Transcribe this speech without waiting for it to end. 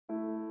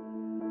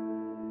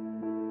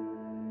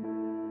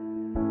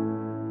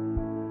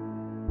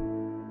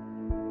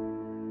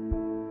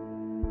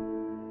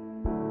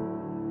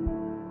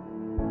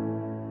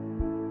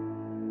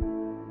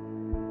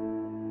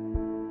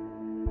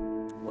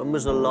When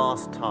was the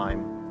last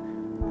time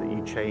that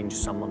you changed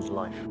someone's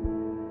life?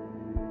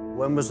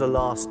 When was the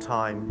last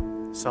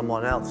time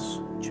someone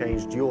else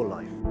changed your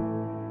life?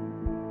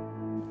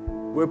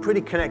 We're a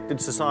pretty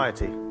connected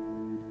society.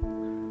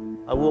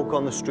 I walk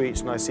on the streets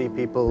and I see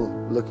people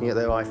looking at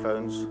their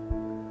iPhones.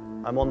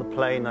 I'm on the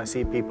plane, I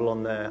see people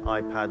on their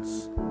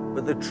iPads.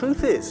 But the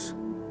truth is,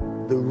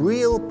 the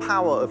real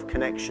power of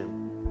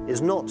connection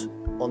is not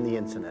on the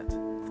internet.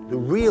 The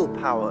real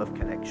power of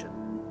connection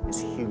is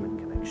human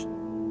connection.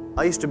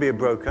 I used to be a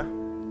broker,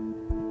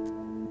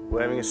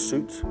 wearing a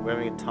suit,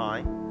 wearing a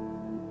tie,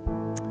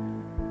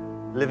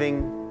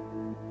 living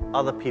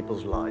other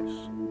people's lives.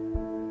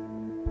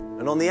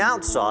 And on the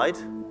outside,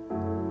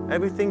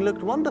 everything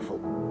looked wonderful.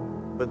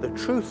 But the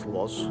truth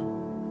was,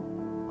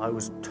 I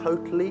was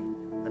totally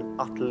and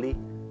utterly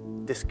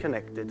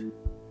disconnected,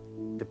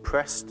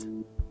 depressed,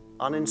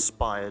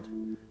 uninspired,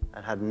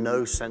 and had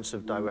no sense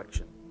of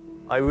direction.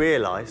 I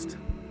realized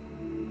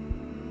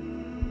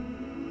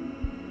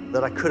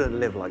that I couldn't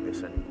live like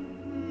this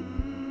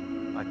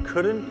anymore. I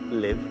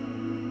couldn't live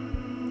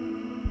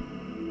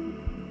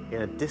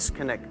in a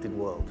disconnected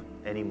world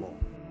anymore.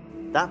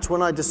 That's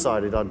when I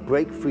decided I'd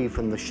break free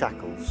from the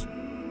shackles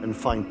and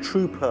find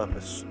true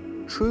purpose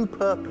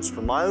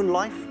for my own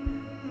life,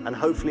 and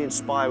hopefully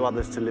inspire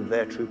others to live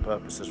their true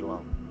purpose as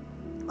well.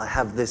 I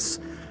have this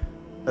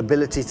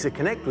ability to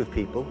connect with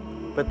people,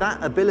 but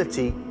that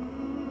ability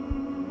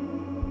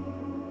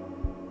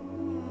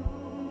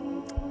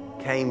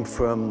came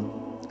from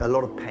a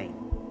lot of pain.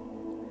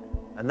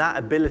 And that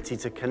ability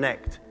to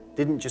connect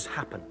didn't just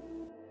happen.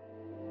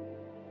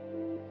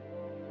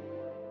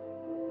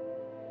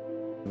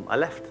 I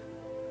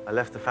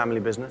left the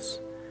family business.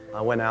 I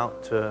went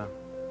out to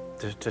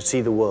see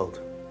the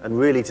world and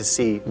really to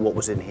see what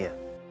was in here.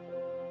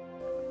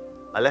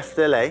 I left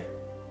LA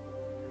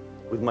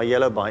with my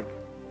yellow bike,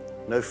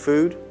 no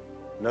food,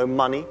 no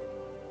money,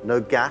 no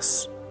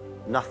gas,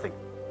 nothing.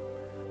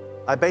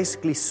 I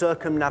basically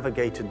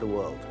circumnavigated the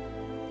world.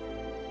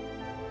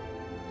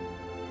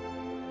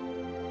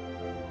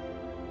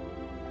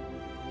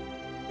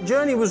 The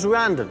journey was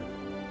random.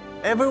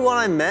 Everyone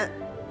I met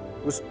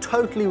was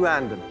totally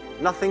random,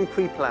 nothing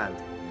pre-planned,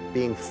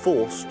 being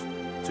forced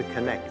to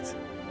connect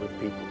with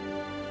people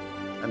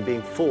and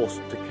being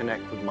forced to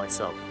connect with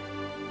myself.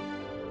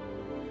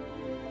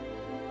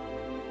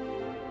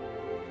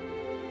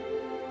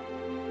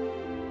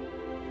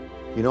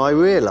 You know, I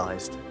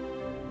realized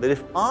that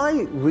if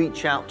I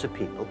reach out to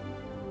people,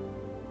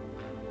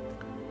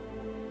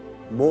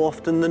 more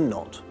often than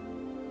not,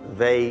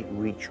 they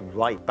reach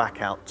right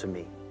back out to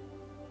me.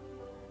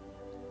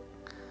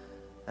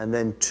 And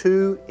then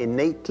two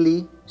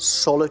innately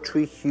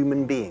solitary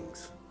human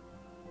beings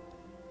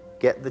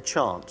get the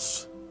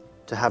chance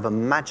to have a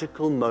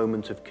magical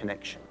moment of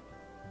connection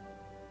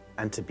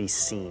and to be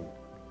seen.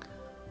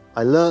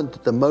 I learned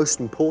that the most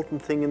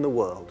important thing in the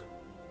world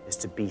is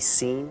to be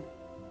seen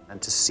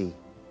and to see.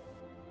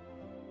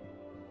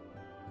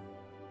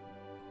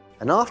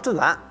 And after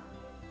that,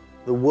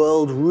 the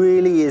world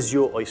really is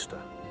your oyster.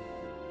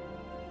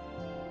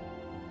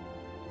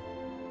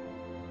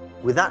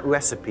 With that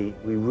recipe,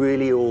 we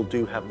really all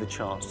do have the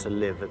chance to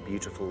live a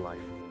beautiful life.